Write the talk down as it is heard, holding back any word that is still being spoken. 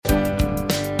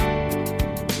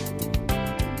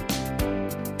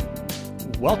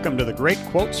Welcome to the Great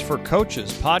Quotes for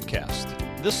Coaches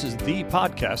podcast. This is the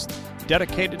podcast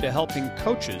dedicated to helping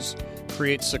coaches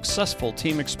create successful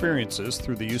team experiences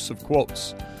through the use of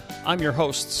quotes. I'm your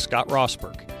host, Scott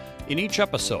Rosberg. In each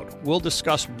episode, we'll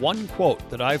discuss one quote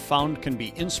that I've found can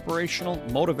be inspirational,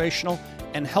 motivational,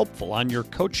 and helpful on your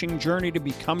coaching journey to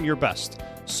become your best,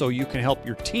 so you can help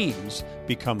your teams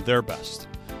become their best.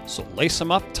 So lace them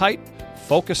up tight,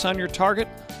 focus on your target,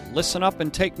 listen up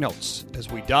and take notes as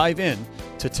we dive in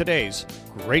to today's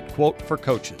Great Quote for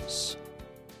Coaches.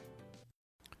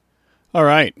 All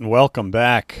right, and welcome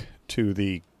back to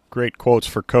the Great Quotes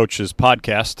for Coaches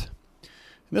podcast.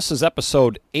 This is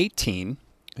episode 18,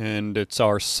 and it's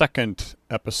our second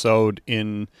episode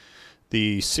in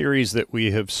the series that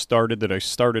we have started, that I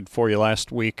started for you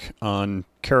last week on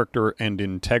character and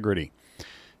integrity.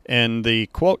 And the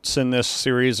quotes in this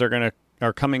series are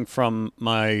coming from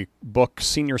my book,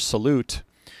 Senior Salute.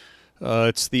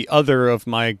 It's the other of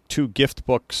my two gift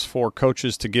books for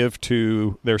coaches to give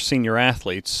to their senior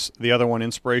athletes. The other one,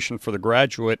 Inspiration for the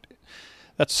Graduate.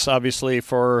 That's obviously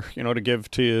for, to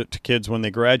give to kids when they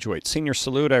graduate. Senior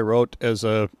Salute I wrote as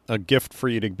a gift for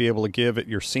you to be able to give at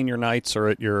your senior nights or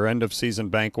at your end-of-season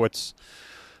banquets.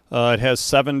 It has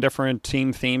 7 different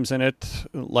team themes in it.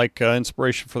 Like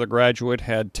Inspiration for the Graduate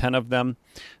had 10 of them.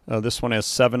 This one has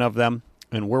 7 of them.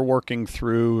 And we're working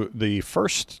through the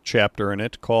first chapter in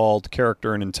it called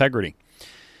Character and Integrity.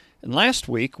 And last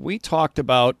week we talked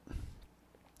about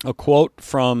a quote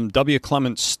from W.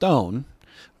 Clement Stone,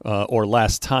 or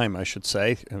last time I should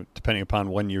say, depending upon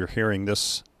when you're hearing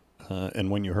this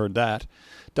and when you heard that.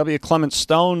 W. Clement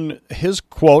Stone, his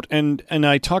quote, and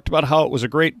I talked about how it was a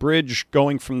great bridge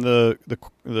going from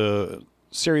the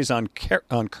series on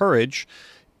courage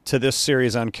to this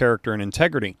series on character and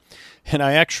integrity. And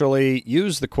I actually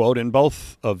used the quote in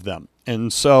both of them.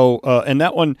 And so, and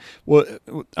that one,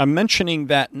 I'm mentioning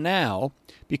that now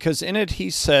because in it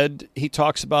he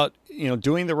talks about,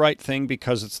 doing the right thing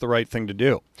because it's the right thing to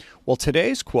do. Well,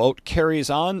 today's quote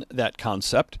carries on that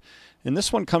concept. And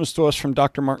this one comes to us from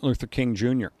Dr. Martin Luther King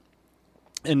Jr.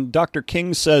 And Dr.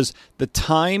 King says, "The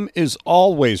time is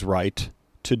always right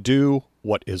to do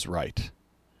what is right."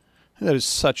 And that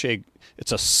is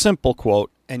it's a simple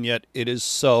quote, and yet it is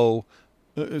so,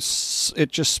 it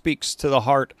just speaks to the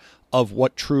heart of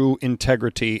what true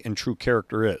integrity and true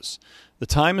character is. The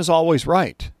time is always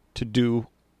right to do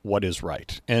what is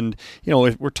right. And,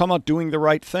 if we're talking about doing the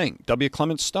right thing, W.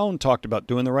 Clement Stone talked about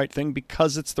doing the right thing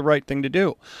because it's the right thing to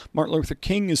do. Martin Luther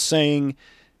King is saying,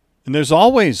 and there's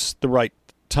always the right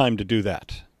time to do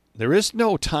that. There is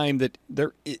no time that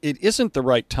it isn't the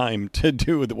right time to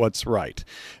do what's right.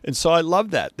 And so I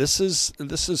love that. This is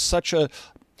such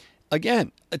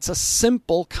it's a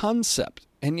simple concept,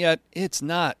 and yet it's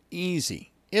not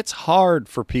easy. It's hard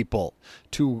for people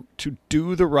to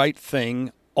do the right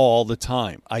thing all the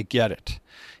time. I get it.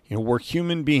 We're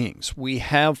human beings. We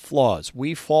have flaws.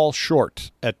 We fall short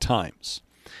at times.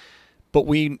 But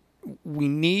we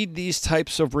need these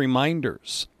types of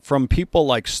reminders from people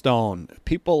like Stone,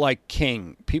 people like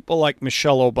King, people like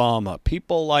Michelle Obama,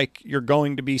 people like you're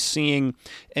going to be seeing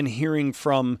and hearing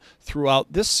from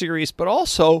throughout this series, but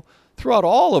also throughout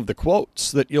all of the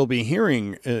quotes that you'll be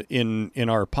hearing in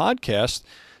our podcast.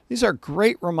 These are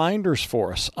great reminders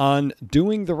for us on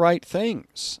doing the right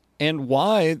things and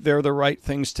why they're the right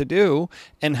things to do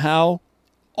and how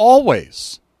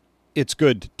always it's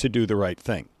good to do the right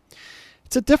thing.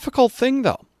 It's a difficult thing,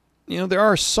 though. There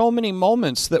are so many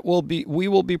moments that we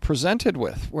will be presented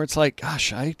with where it's like,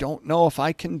 gosh, I don't know if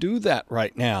I can do that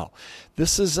right now.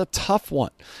 This is a tough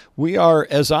one. We are,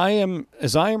 as I am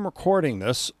recording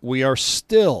this, we are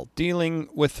still dealing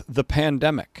with the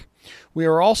pandemic. We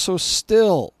are also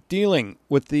still dealing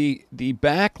with the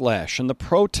backlash and the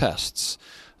protests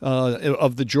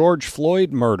of the George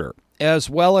Floyd murder, as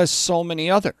well as so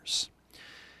many others.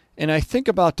 And I think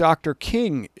about Dr.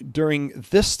 King during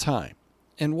this time.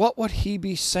 And what would he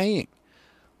be saying?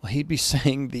 Well, he'd be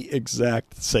saying the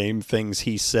exact same things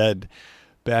he said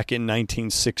back in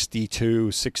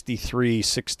 1962, 63,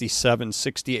 67,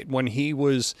 68, when he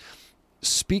was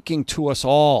speaking to us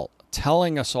all,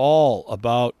 telling us all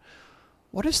about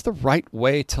what is the right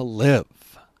way to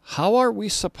live? How are we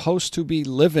supposed to be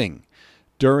living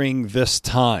during this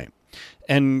time?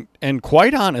 And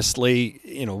quite honestly,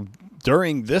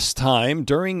 during this time,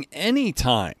 during any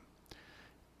time,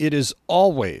 it is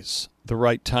always the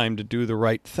right time to do the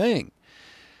right thing.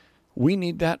 We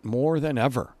need that more than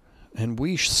ever. And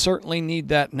we certainly need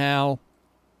that now,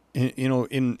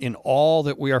 in all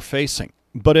that we are facing.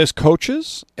 But as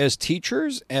coaches, as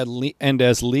teachers, and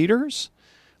as leaders,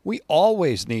 We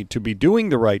always need to be doing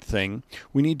the right thing.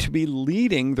 We need to be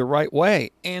leading the right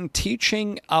way and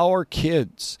teaching our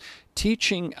kids,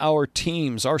 teaching our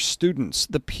teams, our students,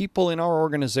 the people in our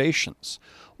organizations,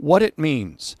 what it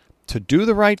means to do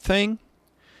the right thing,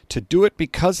 to do it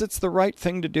because it's the right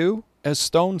thing to do, as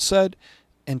Stone said,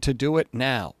 and to do it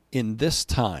now, in this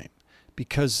time,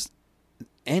 because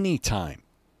any time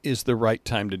is the right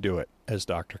time to do it, as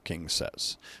Dr. King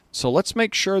says. So let's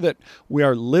make sure that we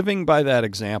are living by that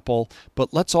example,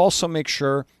 but let's also make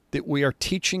sure that we are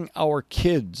teaching our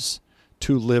kids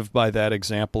to live by that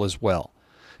example as well.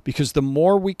 Because the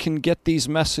more we can get these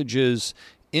messages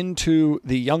into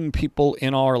the young people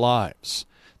in our lives,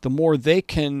 the more they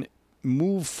can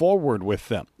move forward with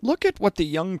them. Look at what the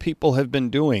young people have been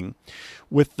doing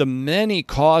with the many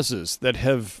causes that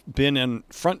have been in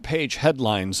front page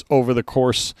headlines over the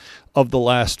course of the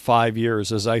last 5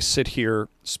 years as I sit here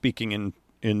speaking in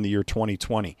the year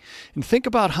 2020. And think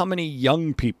about how many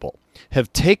young people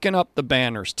have taken up the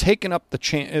banners, taken up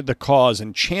the cause,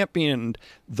 and championed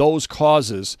those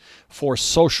causes for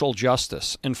social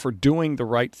justice and for doing the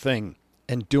right thing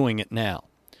and doing it now.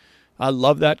 I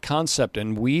love that concept,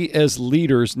 and we as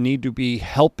leaders need to be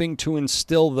helping to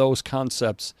instill those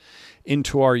concepts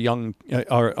into our young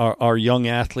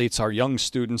athletes, our young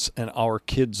students, and our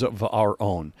kids of our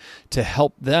own to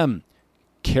help them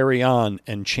carry on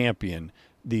and champion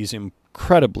these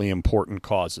incredibly important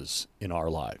causes in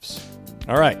our lives.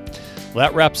 All right, well,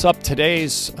 that wraps up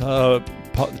today's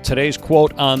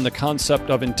quote on the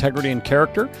concept of integrity and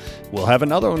character. We'll have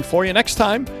another one for you next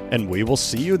time, and we will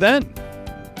see you then.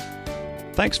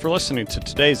 Thanks for listening to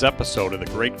today's episode of the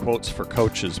Great Quotes for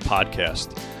Coaches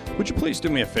podcast. Would you please do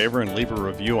me a favor and leave a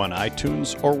review on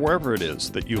iTunes or wherever it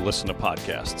is that you listen to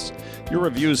podcasts? Your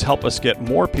reviews help us get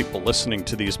more people listening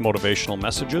to these motivational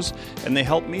messages, and they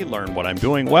help me learn what I'm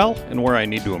doing well and where I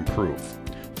need to improve.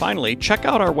 Finally, check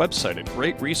out our website at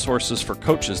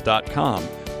greatresourcesforcoaches.com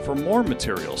for more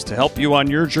materials to help you on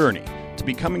your journey to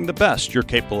becoming the best you're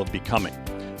capable of becoming.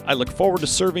 I look forward to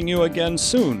serving you again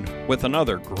soon with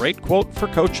another Great Quote for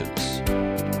Coaches.